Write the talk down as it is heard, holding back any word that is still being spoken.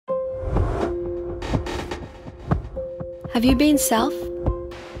Have you been south?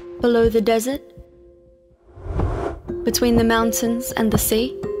 Below the desert? Between the mountains and the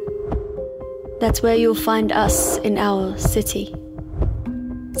sea? That's where you'll find us in our city.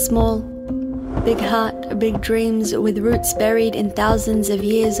 Small, big heart, big dreams, with roots buried in thousands of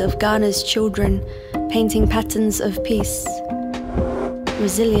years of Ghana's children, painting patterns of peace.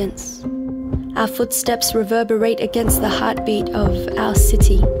 Resilience. Our footsteps reverberate against the heartbeat of our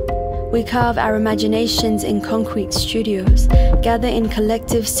city. We carve our imaginations in concrete studios, gather in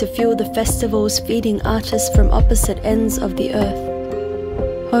collectives to fuel the festivals, feeding artists from opposite ends of the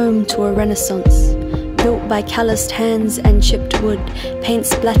earth. Home to a renaissance, built by calloused hands and chipped wood, paint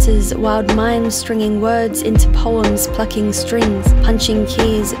splatters, wild minds stringing words into poems, plucking strings, punching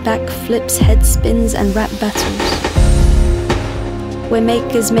keys, back flips, head spins and rap battles. We're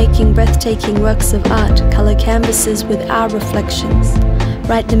makers making breathtaking works of art, color canvases with our reflections.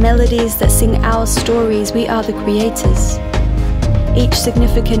 Write the melodies that sing our stories, we are the creators. Each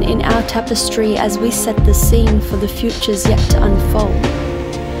significant in our tapestry as we set the scene for the futures yet to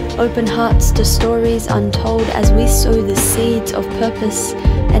unfold. Open hearts to stories untold as we sow the seeds of purpose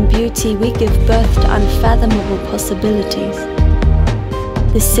and beauty. We give birth to unfathomable possibilities.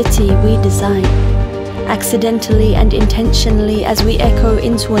 The city we design, accidentally and intentionally, as we echo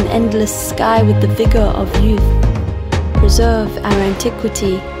into an endless sky with the vigor of youth. Preserve our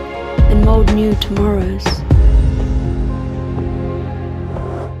antiquity and mold new tomorrows.